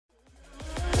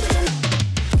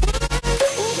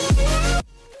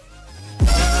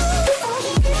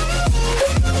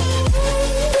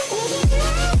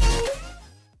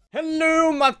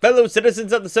my fellow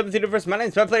citizens of the 7th universe. My name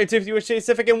is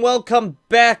MyPlayer250Pacific, and welcome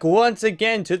back once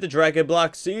again to the Dragon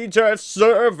Block Siege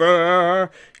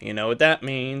server. You know what that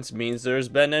means? Means there's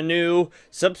been a new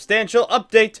substantial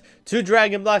update to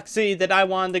Dragon Block C that I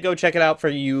wanted to go check it out for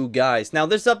you guys. Now,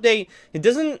 this update, it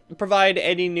doesn't provide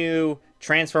any new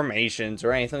transformations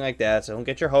or anything like that, so don't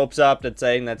get your hopes up that's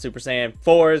saying that Super Saiyan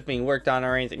 4 is being worked on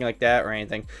or anything like that or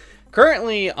anything.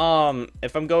 Currently,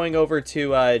 if I'm going over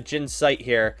to Jin's site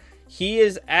here, he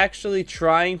is actually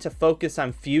trying to focus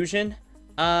on fusion.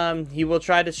 He will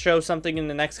try to show something in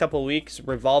the next couple of weeks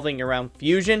revolving around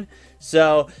fusion.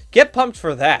 So get pumped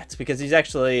for that, because he's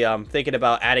actually thinking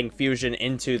about adding fusion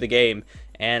into the game.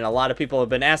 And a lot of people have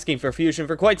been asking for fusion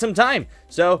for quite some time.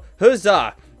 So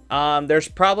huzzah! There's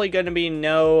probably going to be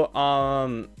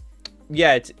no,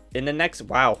 yeah, it's in the next,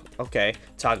 wow, okay,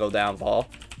 toggle downfall,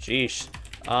 sheesh.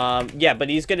 Yeah, but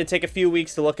he's going to take a few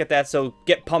weeks to look at that, so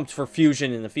get pumped for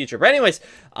fusion in the future. But anyways,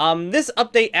 this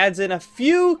update adds in a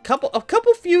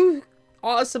couple few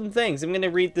awesome things. I'm going to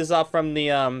read this off from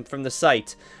the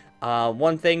site.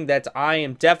 One thing that I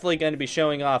am definitely going to be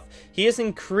showing off, he has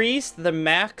increased the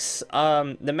max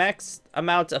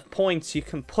amount of points you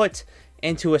can put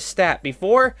into a stat.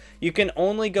 Before, you can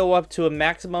only go up to a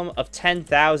maximum of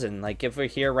 10,000. Like if we're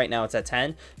here right now, it's at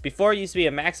 10. Before, it used to be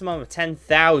a maximum of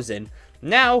 10,000.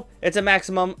 Now, it's a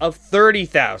maximum of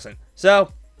 30,000.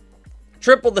 So,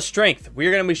 triple the strength.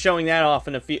 We're going to be showing that off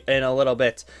in a little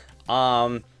bit.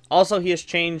 Also, he has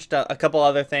changed a couple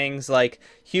other things, like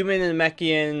human and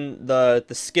Mechian, the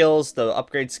skills, the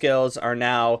upgrade skills are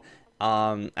now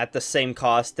at the same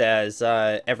cost as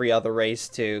every other race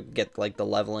to get like the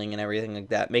leveling and everything like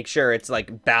that. Make sure it's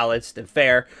like balanced and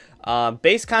fair.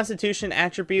 Base Constitution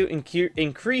attribute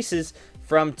increases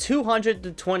from 200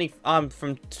 to 20,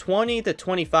 from 20 to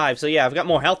 25. So yeah, I've got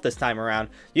more health this time around.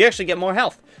 You actually get more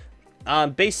health.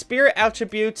 Base Spirit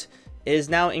attribute is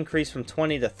now increased from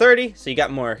 20 to 30. So you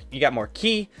got more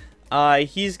ki.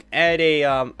 He's added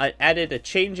a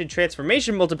change in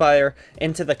transformation multiplier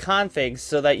into the configs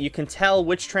so that you can tell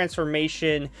which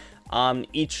transformation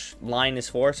each line is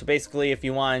for. So basically, if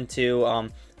you wanted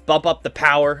to bump up the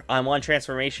power on one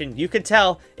transformation, you could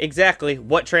tell exactly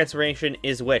what transformation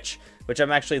is which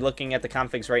I'm actually looking at the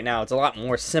configs right now. It's a lot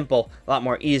more simple, a lot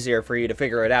more easier for you to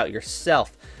figure it out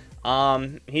yourself.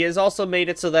 He has also made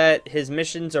it so that his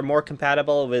missions are more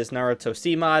compatible with his Naruto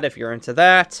C mod, if you're into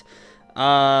that.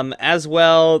 As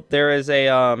well, there is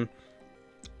a,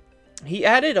 he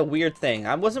added a weird thing.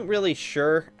 I wasn't really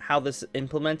sure how this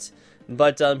implements,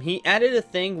 but, he added a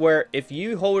thing where if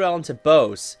you hold on to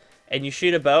bows and you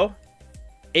shoot a bow,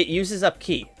 it uses up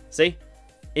ki. See?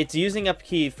 It's using up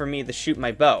ki for me to shoot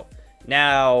my bow.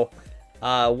 Now,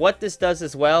 what this does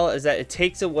as well is that it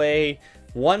takes away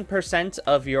 1%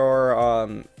 of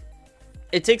your,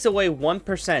 it takes away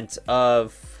 1%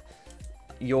 of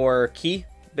your ki.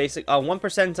 Basic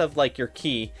 1% of like your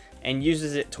ki, and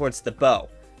uses it towards the bow.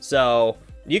 So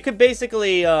you could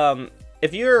basically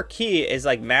if your ki is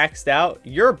like maxed out,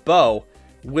 your bow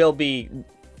will be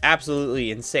absolutely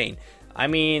insane. I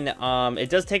mean, it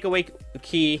does take away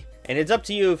ki, and it's up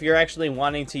to you if you're actually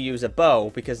wanting to use a bow,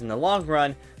 because in the long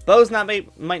run, bows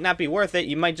might not be worth it.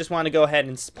 You might just want to go ahead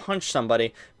and punch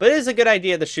somebody, but it is a good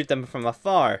idea to shoot them from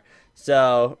afar.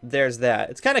 So there's that.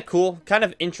 It's kind of cool, kind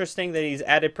of interesting that he's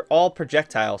added all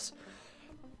projectiles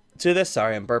to this.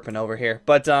 Sorry, I'm burping over here,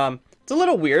 but it's a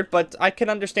little weird, but I can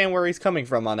understand where he's coming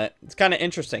from on it. It's kind of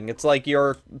interesting. It's like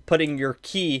you're putting your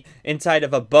ki inside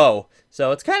of a bow,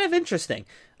 so it's kind of interesting.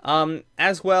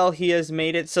 As well, he has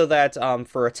made it so that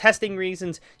for testing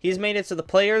reasons, he's made it so the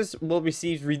players will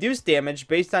receive reduced damage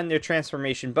based on their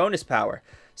transformation bonus power.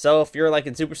 So if you're like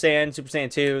in Super Saiyan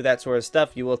 2, that sort of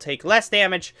stuff, you will take less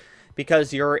damage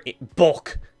because you're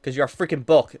bulk, because you're a freaking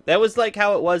bulk. That was like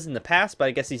how it was in the past, but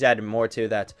I guess he's added more to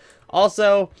that.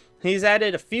 Also, he's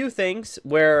added a few things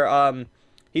where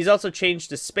he's also changed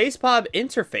the SpacePod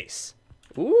interface.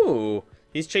 Ooh,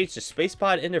 he's changed the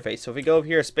SpacePod interface. So if we go over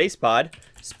here, SpacePod,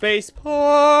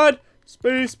 the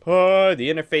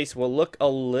interface will look a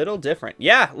little different.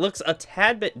 Yeah, looks a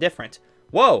tad bit different.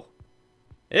 Whoa,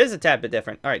 it is a tad bit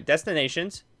different. All right,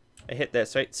 destinations. I hit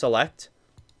this, right? Select.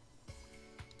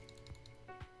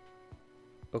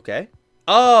 Okay.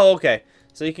 Oh, okay.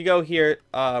 So you can go here,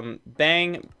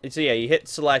 bang. So yeah, you hit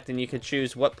select and you can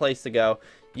choose what place to go.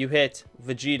 You hit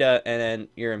Vegeta and then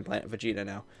you're in Planet Vegeta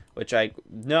now, which I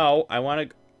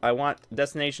want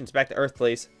destinations back to Earth,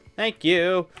 please. Thank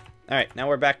you. All right, now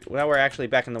we're back. Now we're actually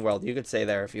back in the world. You could stay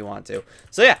there if you want to.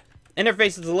 So yeah,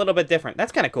 interface is a little bit different.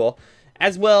 That's kind of cool.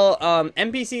 As well,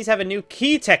 NPCs have a new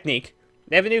key technique.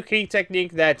 They have a new key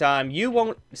technique that you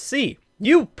won't see.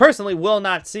 You personally will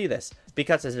not see this.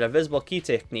 because it's an invisible key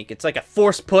technique. It's like a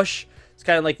force push. It's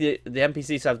kind of like the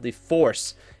NPCs have the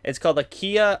force. It's called a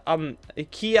Ki Aura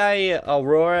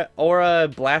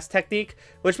Blast technique,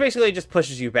 which basically just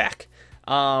pushes you back.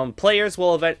 Players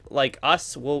will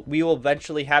we will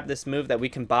eventually have this move that we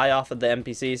can buy off of the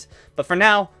NPCs, but for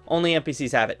now, only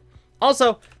NPCs have it.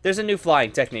 Also, there's a new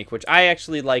flying technique, which I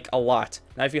actually like a lot.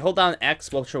 Now, if you hold down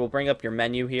X, which will bring up your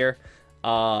menu here,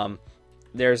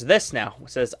 there's this now.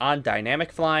 It says on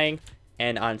dynamic flying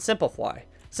and on simple fly.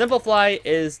 Simple fly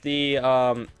is the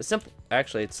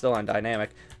actually it's still on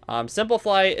dynamic. Simple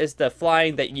fly is the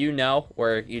flying that you know,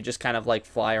 where you just kind of like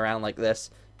fly around like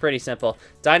this. Pretty simple.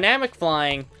 Dynamic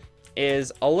flying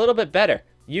is a little bit better.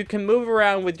 You can move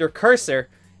around with your cursor,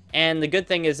 and the good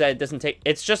thing is that it doesn't take,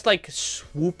 it's just like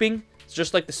swooping. It's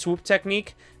just like the swoop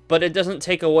technique, but it doesn't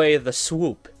take away the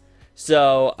swoop.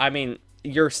 So, I mean,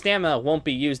 your stamina won't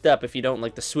be used up if you don't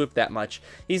like the swoop that much.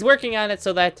 He's working on it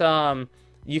so that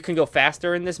you can go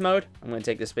faster in this mode. I'm going to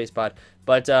take the space pod.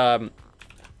 But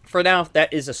for now,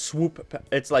 that is a swoop.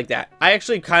 It's like that. I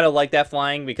actually kind of like that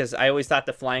flying because I always thought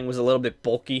the flying was a little bit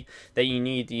bulky, that you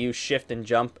need to use shift and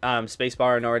jump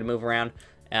spacebar in order to move around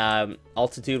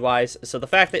altitude-wise. So the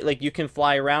fact that like you can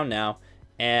fly around now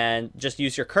and just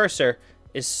use your cursor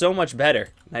is so much better.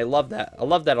 And I love that. I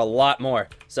love that a lot more.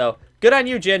 So good on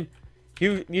you, Jin.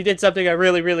 You did something I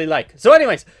really, really like. So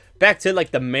anyways, back to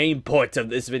like the main point of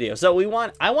this video. So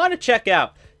I want to check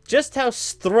out just how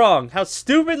strong, how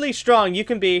stupidly strong you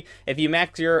can be if you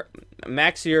max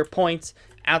your points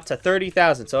out to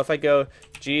 30,000. So if I go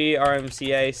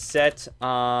GRMCA set,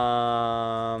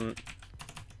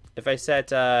 if I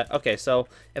set, okay, so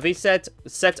if we set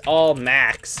all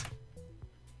max,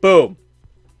 boom,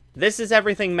 this is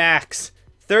everything max,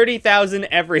 30,000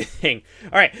 everything.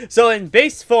 All right, so in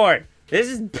base form, this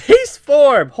is base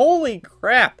form, holy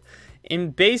crap.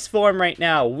 In base form right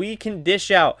now, we can dish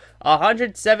out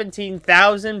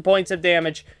 117,000 points of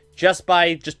damage just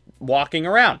by walking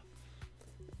around.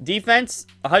 Defense,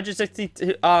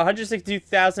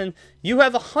 162,000. You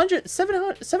have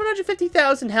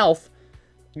 750,000 health.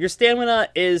 Your stamina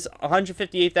is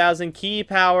 158,000. Key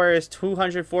power is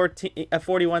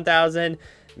 241,000.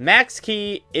 Max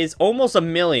key is almost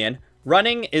 1,000,000.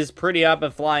 Running is pretty up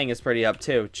and flying is pretty up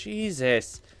too.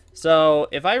 Jesus. So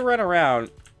if I run around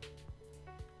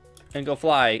and go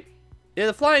fly, yeah,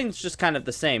 the flying's just kind of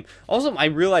the same. Also, I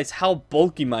realize how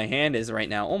bulky my hand is right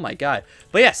now. Oh my god.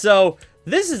 But yeah, so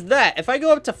this is that. If I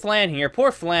go up to Flan here,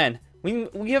 poor Flan.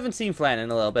 We haven't seen Flan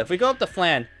in a little bit. If we go up to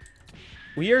Flan,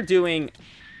 we are doing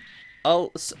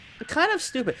kind of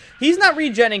stupid. He's not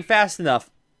regenning fast enough.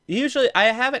 Usually, I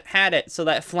haven't had it so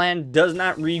that Flan does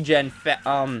not regen.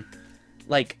 Flan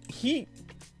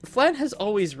has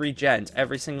always regened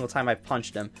every single time I've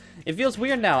punched him. It feels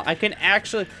weird now. I can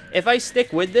actually, if I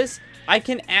stick with this, I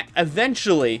can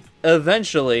eventually,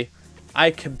 I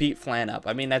can beat Flan up.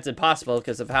 I mean, that's impossible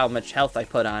because of how much health I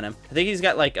put on him. I think he's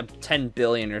got like a 10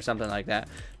 billion or something like that.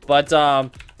 But,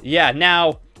 yeah,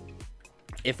 now,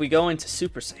 if we go into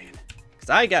Super Saiyan,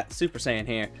 because I got Super Saiyan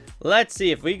here. Let's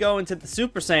see, if we go into the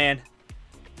Super Saiyan.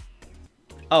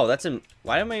 Oh, that's in,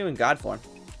 why am I even God form?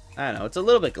 I don't know, it's a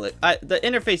little bit glitchy. The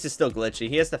interface is still glitchy.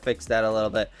 He has to fix that a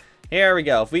little bit. Here we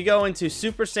go. If we go into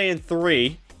Super Saiyan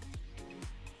 3.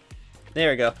 There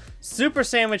we go. Super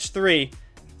Sandwich 3.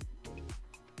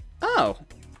 Oh.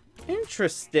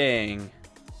 Interesting.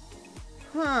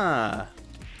 Huh.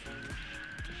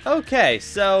 Okay,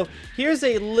 so here's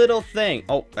a little thing.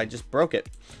 Oh, I just broke it.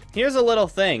 Here's a little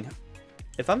thing.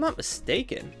 If I'm not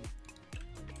mistaken,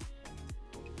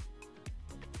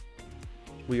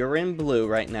 we are in blue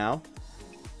right now.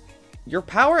 Your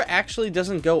power actually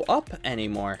doesn't go up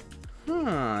anymore.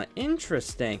 Huh,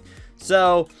 interesting.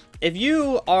 So, if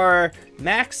you are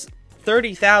max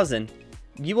 30,000,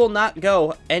 you will not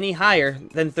go any higher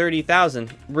than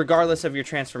 30,000, regardless of your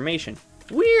transformation.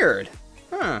 Weird.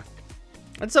 Huh.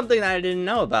 That's something that I didn't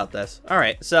know about this.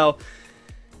 Alright, so,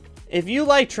 if you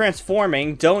like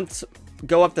transforming, don't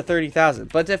go up to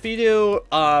 30,000. But if you do,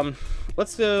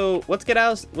 let's get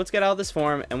out of this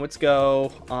form and let's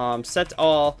go set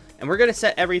all, and we're gonna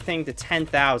set everything to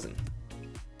 10,000.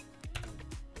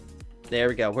 There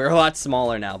we go. We're a lot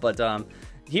smaller now, but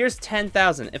here's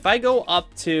 10,000. If I go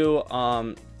up to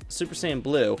Super Saiyan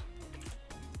Blue,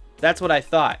 that's what I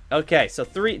thought. Okay, so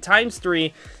 3 times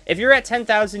 3. If you're at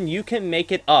 10,000, you can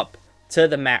make it up to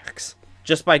the max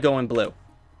just by going blue.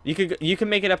 You can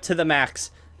make it up to the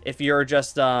max if you're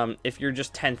just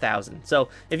 10,000. So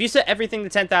if you set everything to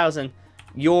 10,000,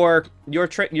 your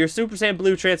Super Saiyan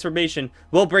Blue transformation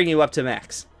will bring you up to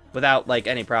max without like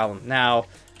any problem. Now,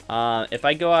 if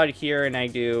I go out here and I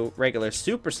do regular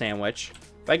Super Sandwich,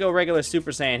 If I go regular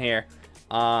Super Saiyan here,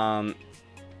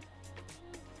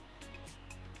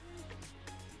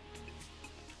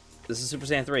 this is Super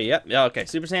Saiyan 3. Yep. Yeah, okay.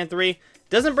 Super Saiyan 3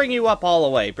 doesn't bring you up all the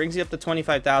way. It brings you up to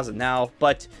 25,000 now.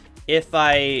 But if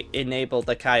I enable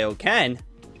the Kaioken,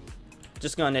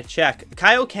 just going to check.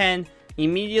 Kaioken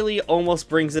immediately almost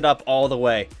brings it up all the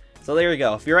way. So there you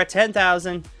go. If you're at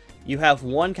 10,000, you have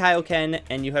one Kaioken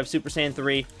and you have Super Saiyan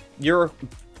 3. You're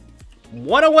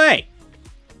one away.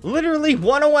 Literally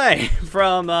one away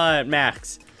from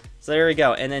max. So there we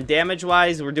go. And then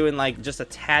damage-wise, we're doing like just a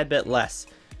tad bit less.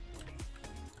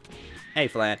 Hey,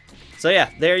 Flan. So yeah,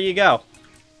 there you go.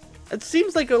 It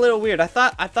seems like a little weird. I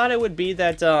thought it would be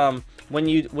that when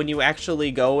you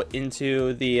actually go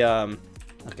into the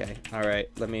okay, all right.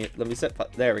 Let me set.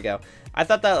 There we go. I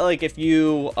thought that like if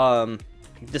you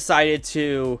decided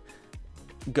to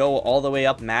go all the way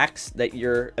up max, that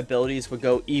your abilities would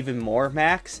go even more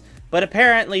max. But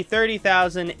apparently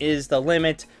 30,000 is the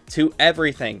limit to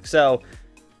everything. So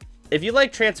if you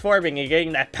like transforming and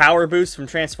getting that power boost from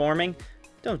transforming,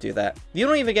 don't do that. You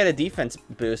don't even get a defense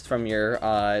boost from your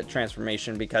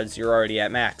transformation because you're already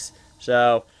at max.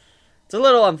 So it's a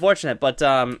little unfortunate, but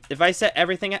if I set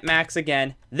everything at max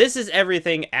again, this is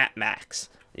everything at max.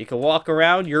 You can walk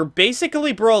around. You're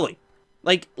basically Broly.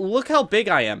 Like, look how big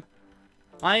I am.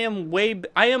 I am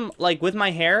like, with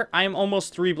my hair, I am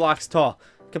almost 3 blocks tall.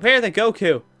 Compare to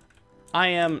Goku. I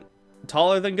am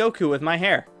taller than Goku with my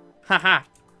hair. Haha.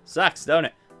 Sucks, don't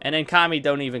it? And then Kami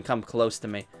don't even come close to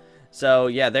me. So,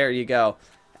 yeah, there you go.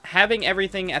 Having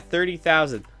everything at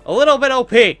 30,000. A little bit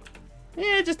OP.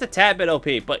 Yeah, just a tad bit OP,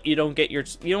 but you don't get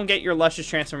your luscious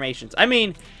transformations. I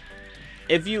mean,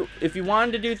 if you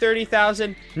wanted to do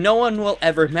 30,000, no one will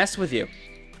ever mess with you.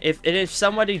 If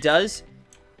somebody does,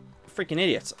 freaking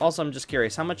idiots. Also, I'm just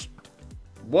curious, how much...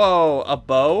 Whoa, a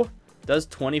bow does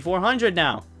 2,400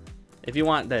 now. If you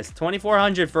want this,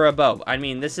 2,400 for a bow. I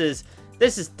mean, this is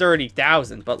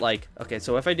 30,000, but like, okay,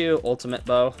 so if I do ultimate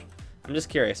bow, I'm just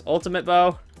curious. Ultimate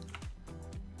bow.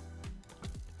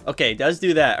 Okay, it does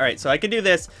do that. All right, so I can do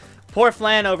this. Poor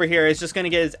Flan over here is just going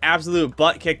to get his absolute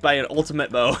butt kicked by an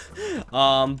ultimate bow.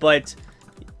 But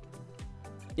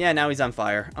yeah, now he's on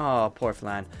fire. Oh, poor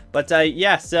Flan. But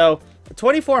yeah, so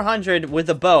 2,400 with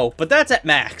a bow, but that's at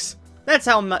max. That's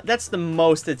the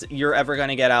most you're ever going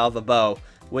to get out of a bow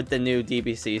with the new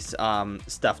DBC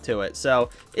stuff to it. So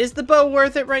is the bow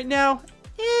worth it right now?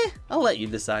 I'll let you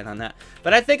decide on that.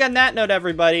 But I think on that note,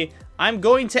 everybody, I'm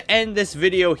going to end this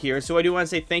video here. So I do want to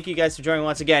say thank you guys for joining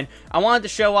once again. I wanted to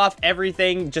show off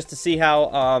everything just to see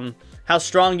how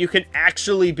strong you can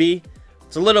actually be.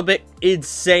 It's a little bit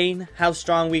insane how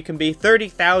strong we can be.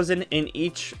 30,000 in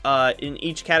each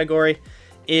category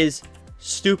is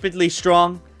stupidly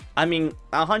strong. I mean,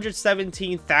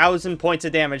 117,000 points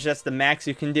of damage. That's the max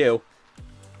you can do.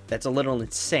 That's a little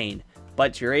insane,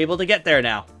 but you're able to get there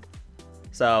now.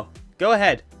 So go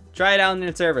ahead, try it out in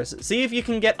the servers. See if you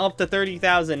can get up to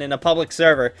 30,000 in a public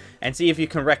server, and see if you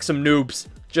can wreck some noobs.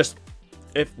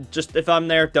 If I'm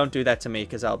there, don't do that to me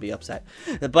because I'll be upset.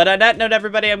 But on that note,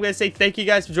 everybody, I'm going to say thank you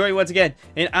guys for joining once again,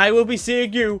 and I will be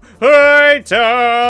seeing you later.